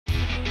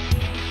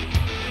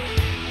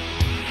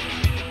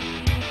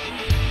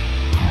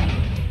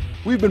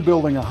We've been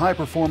building a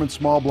high-performance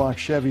small-block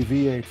Chevy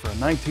V8 for a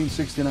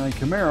 1969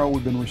 Camaro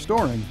we've been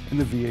restoring in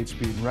the V8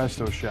 Speed and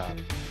Resto shop.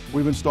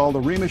 We've installed a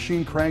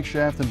remachined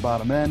crankshaft and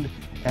bottom end,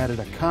 added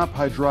a comp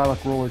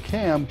hydraulic roller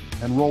cam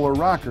and roller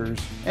rockers,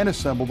 and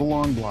assembled the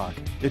long block.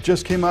 It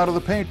just came out of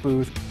the paint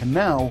booth, and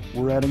now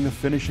we're adding the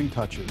finishing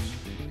touches.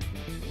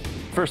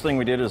 First thing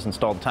we did is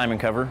install the timing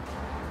cover.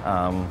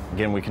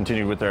 Again, we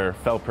continued with our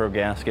Felpro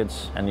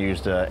gaskets and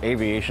used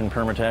aviation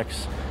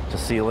Permatex to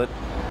seal it.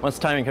 Once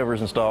the timing cover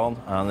is installed,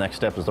 the next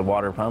step is the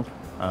water pump,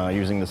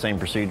 using the same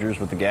procedures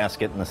with the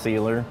gasket and the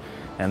sealer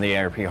and the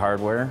ARP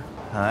hardware.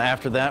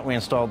 After that, we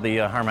installed the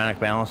Harmonic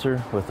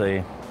Balancer with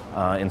a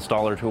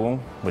installer tool,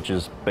 which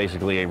is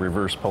basically a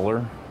reverse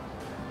puller.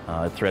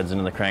 It threads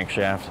into the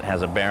crankshaft,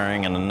 has a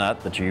bearing and a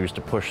nut that you use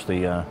to push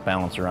the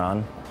balancer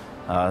on.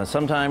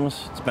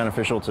 Sometimes it's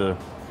beneficial to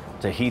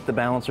heat the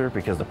balancer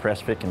because the press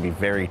fit can be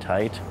very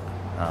tight.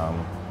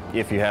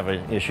 If you have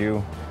an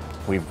issue,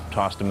 we've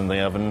tossed them in the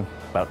oven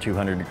about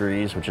 200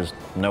 degrees, which is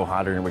no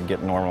hotter than we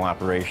get normal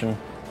operation,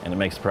 and it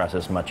makes the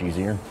process much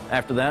easier.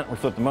 After that, we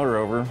flip the motor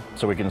over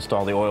so we can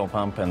install the oil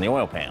pump and the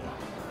oil pan.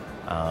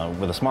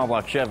 With a small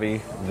block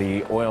Chevy,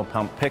 the oil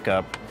pump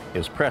pickup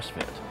is press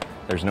fit.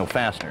 There's no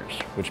fasteners,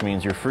 which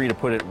means you're free to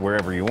put it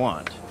wherever you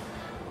want.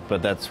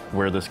 But that's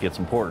where this gets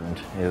important,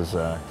 is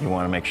you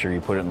want to make sure you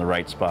put it in the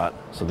right spot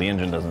so the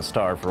engine doesn't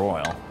starve for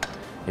oil.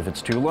 If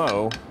it's too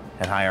low,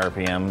 at high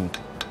RPM,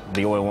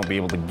 the oil won't be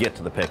able to get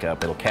to the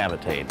pickup. It'll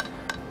cavitate,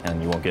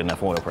 and you won't get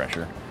enough oil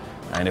pressure.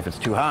 And if it's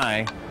too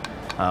high,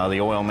 the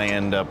oil may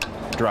end up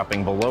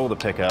dropping below the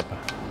pickup,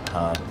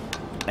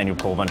 and you'll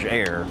pull a bunch of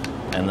air,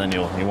 and then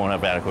you won't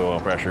have adequate oil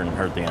pressure and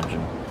hurt the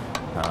engine.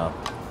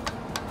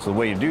 So the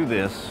way you do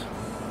this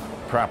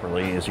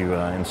properly is you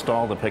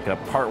install the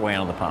pickup partway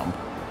on the pump.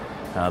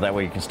 That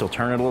way you can still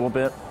turn it a little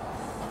bit,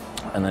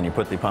 and then you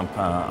put the pump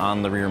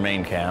on the rear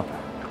main cap,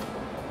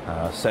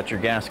 set your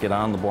gasket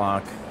on the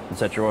block, and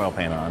set your oil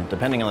pan on.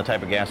 Depending on the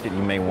type of gasket,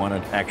 you may want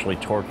to actually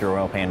torque your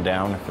oil pan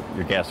down if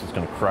your gasket's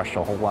going to crush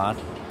a whole lot.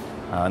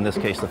 In this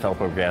case, the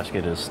Felpro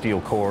gasket is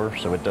steel core,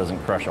 so it doesn't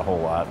crush a whole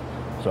lot.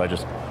 So I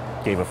just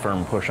gave a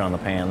firm push on the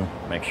pan,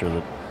 make sure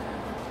that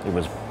it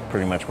was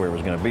pretty much where it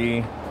was going to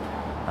be.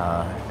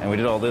 And we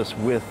did all this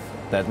with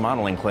that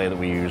modeling clay that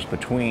we used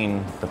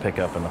between the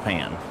pickup and the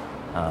pan.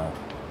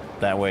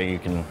 That way you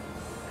can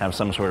have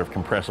some sort of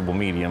compressible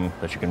medium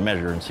that you can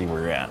measure and see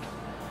where you're at.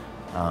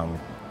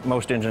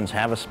 Most engines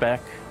have a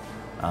spec.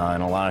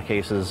 In a lot of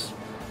cases,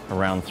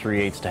 around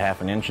 3/8 to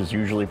half an inch is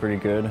usually pretty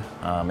good.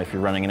 If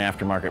you're running an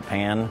aftermarket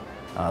pan,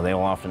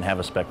 they'll often have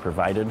a spec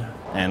provided.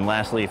 And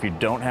lastly, if you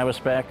don't have a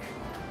spec,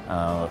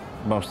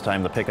 most of the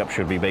time the pickup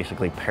should be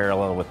basically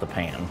parallel with the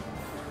pan.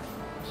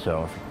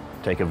 So if you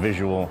take a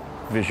visual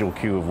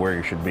cue of where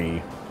you should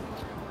be.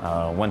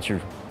 Once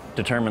you're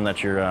determined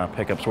that your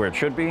pickup's where it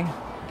should be,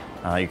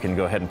 you can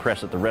go ahead and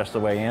press it the rest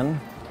of the way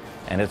in.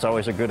 And it's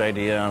always a good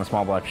idea on a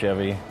small block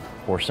Chevy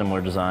or similar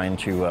design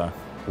to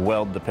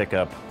weld the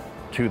pickup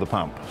to the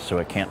pump so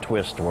it can't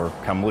twist or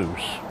come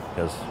loose,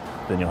 because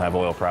then you'll have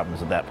oil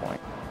problems at that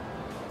point.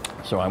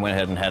 So I went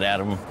ahead and had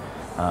Adam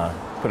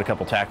put a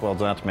couple tack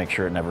welds on it to make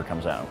sure it never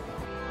comes out.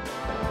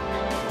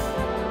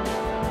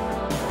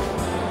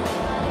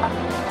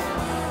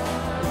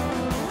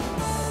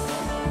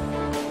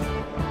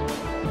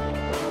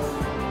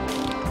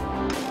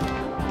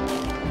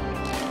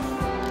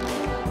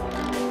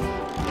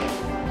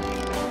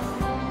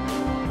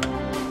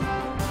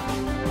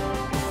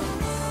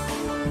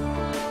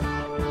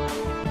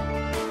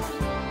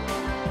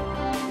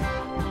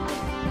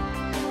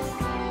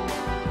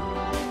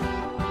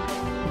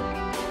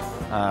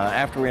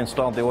 After we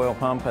installed the oil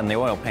pump and the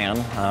oil pan,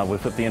 we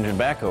flipped the engine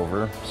back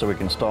over so we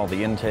can install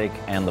the intake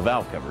and the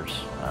valve covers.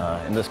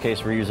 In this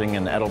case, we're using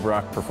an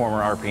Edelbrock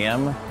Performer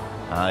RPM.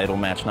 It'll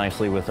match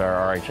nicely with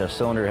our RHS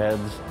cylinder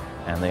heads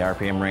and the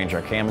RPM range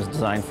our cam is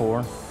designed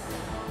for.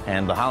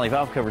 And the Holley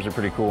valve covers are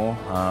pretty cool.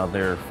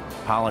 They're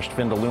polished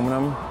finned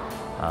aluminum,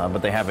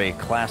 but they have a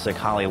classic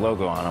Holley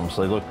logo on them,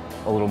 so they look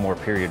a little more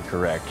period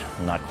correct,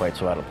 not quite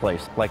so out of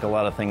place, like a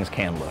lot of things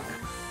can look.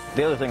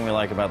 The other thing we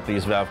like about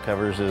these valve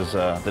covers is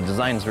the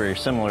design is very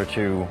similar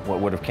to what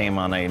would have came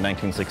on a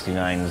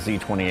 1969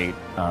 Z28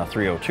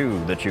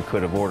 302 that you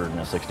could have ordered in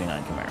a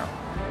 69 Camaro.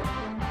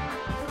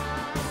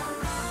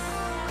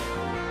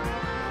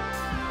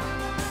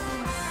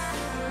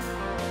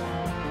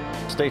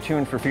 Stay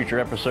tuned for future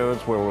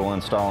episodes where we'll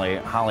install a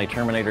Holley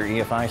Terminator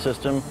EFI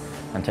system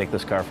and take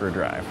this car for a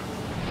drive.